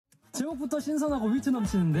제목부터 신선하고 위트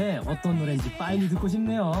넘치는데 어떤 노래인지 빨리 듣고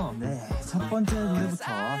싶네요. 네, 첫 번째 노래부터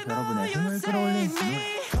여러분의 흥을 끌어올린 노래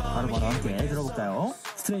바로 함께 들어볼까요?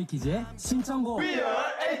 스트레이키즈의 신청곡 We Are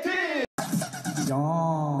 18!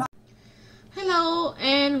 Hello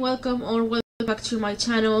and welcome back to my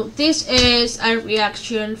channel. This is a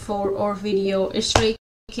reaction for our video Stray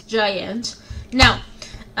Kids Giant. Now,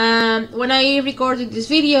 when I recorded this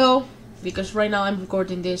video, because right now I'm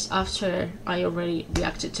recording this after I already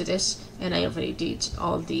reacted to this and I already did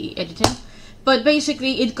all the editing, but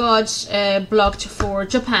basically it got blocked for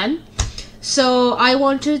Japan, so I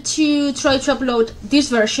wanted to try to upload this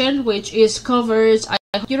version, which is covered. I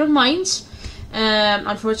hope you don't mind.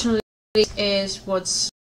 Unfortunately, this is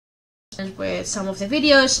what's with some of the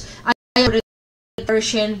videos. I uploaded the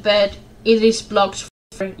version, but it is blocked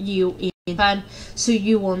for you in Japan, so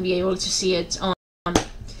you won't be able to see it on.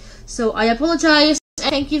 So I apologize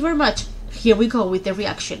and thank you very much. Here we go with the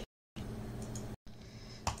reaction.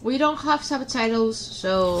 We don't have subtitles,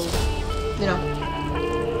 so you know.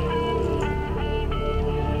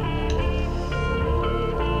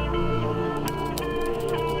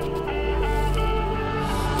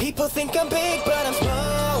 People think I'm big, but I'm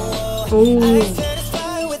small. Oh. I'm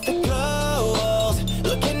satisfied with the clothes.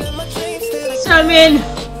 Looking at my dreams till they Salmon.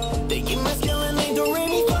 they give my skill and they don't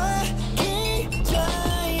really fucking giant.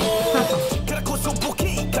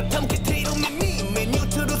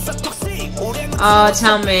 Oh,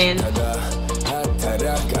 Salmon.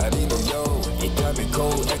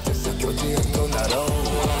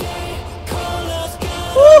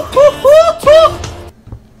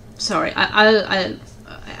 Sorry, I'll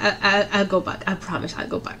go back. I promise I'll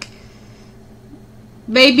go back.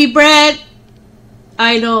 Baby bread.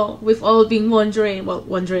 I know we've all been wondering. Well,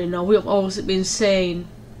 no, we've always been saying,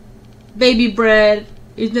 baby bread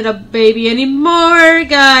is not a baby anymore,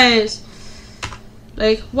 guys.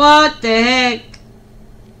 Like, what the heck?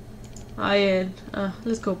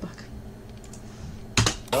 Let's go back.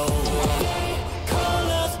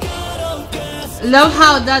 Love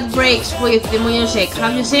how that breaks with the music.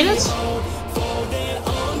 Have you seen it?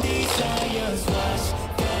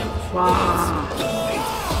 Wow.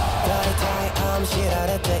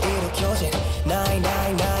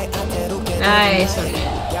 Nice.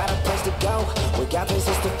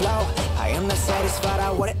 I am not satisfied, I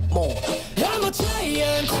want it more. I'm a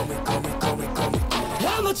giant. I'm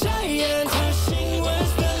a giant.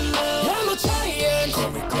 I'm a giant.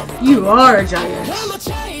 You are a giant.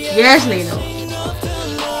 Yes, Lino.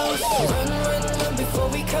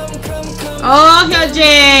 Oh,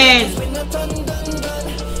 Hyojin!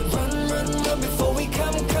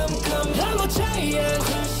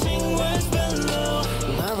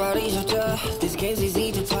 This game's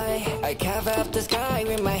easy to play. I carve up the sky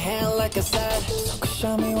with my hand like I said.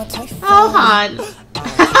 Show me what I feel. Oh, hon.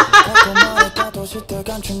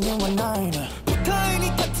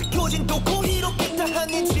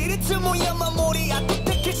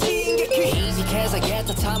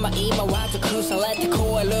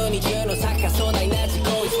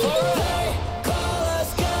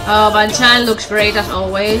 Oh, Banchan looks great as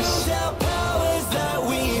always.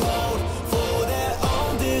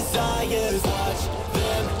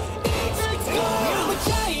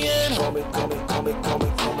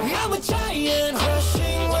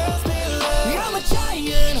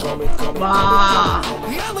 Wow.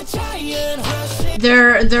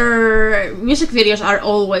 Their music videos are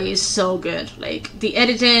always so good. Like the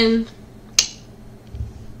editing,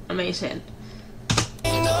 amazing.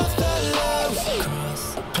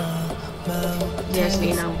 Yes,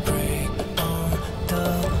 Lino.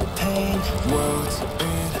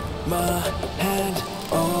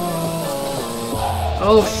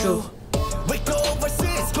 Oh shoot.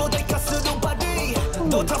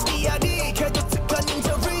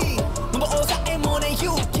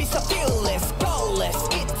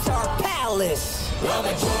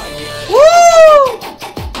 Woo!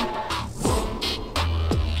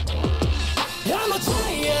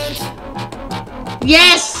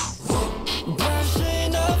 Yes!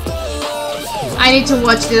 I need to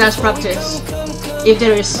watch the dance practice, if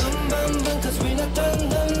there is.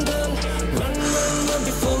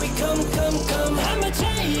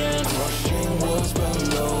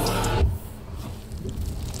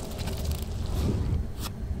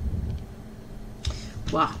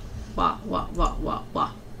 Wow.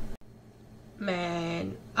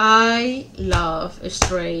 Man, I love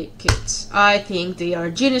Stray Kids. I think they are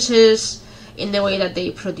geniuses in the way that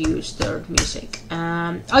they produce their music.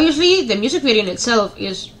 Obviously, the music video in itself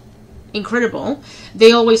is incredible.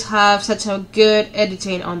 They always have such a good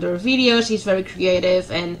editing on their videos. It's very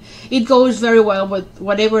creative and it goes very well with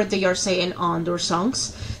whatever they are saying on their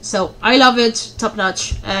songs. So I love it, top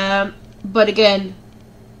notch. But again,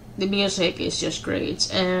 the music is just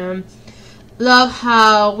great. Love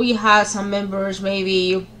how we had some members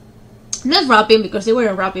maybe not rapping, because they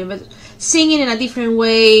weren't rapping, but singing in a different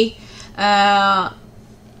way.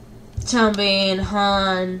 Changbin,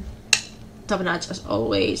 Han, top notch as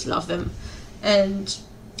always, love them. And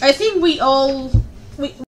I think we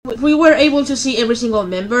were able to see every single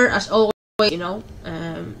member as always, you know.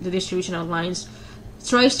 The distribution of lines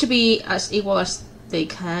tries to be as equal as they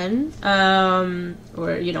can,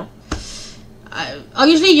 or you know,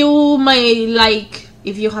 obviously you might like,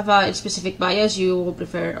 if you have a specific bias, you will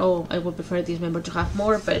prefer, oh, I would prefer this member to have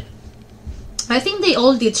more, but I think they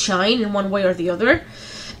all did shine in one way or the other.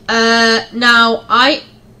 Now I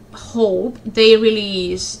hope they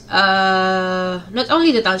release not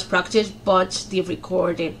only the dance practice but the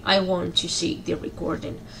recording. I want to see the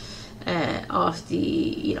recording of the,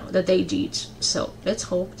 you know, that they did. So let's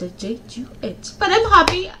hope that they do it. But I'm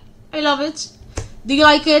happy. I love it. Do you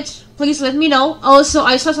like it? Please let me know. Also,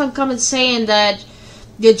 I saw some comments saying that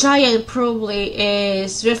the giant probably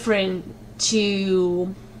is referring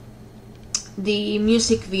to the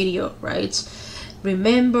music video, right?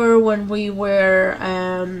 Remember when we were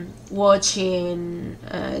watching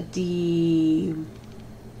the,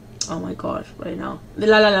 oh my god, right now, the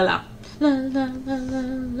la la la la la la la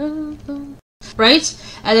la la, right?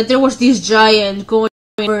 And that there was this giant going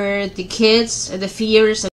over the kids and the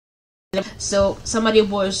fears. So somebody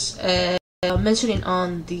was mentioning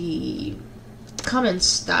on the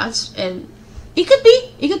comments that, and it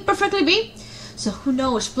could perfectly be. So who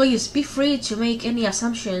knows? Please be free to make any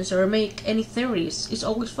assumptions or make any theories. It's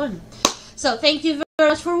always fun. So thank you very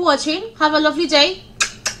much for watching. Have a lovely day.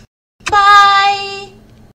 Bye.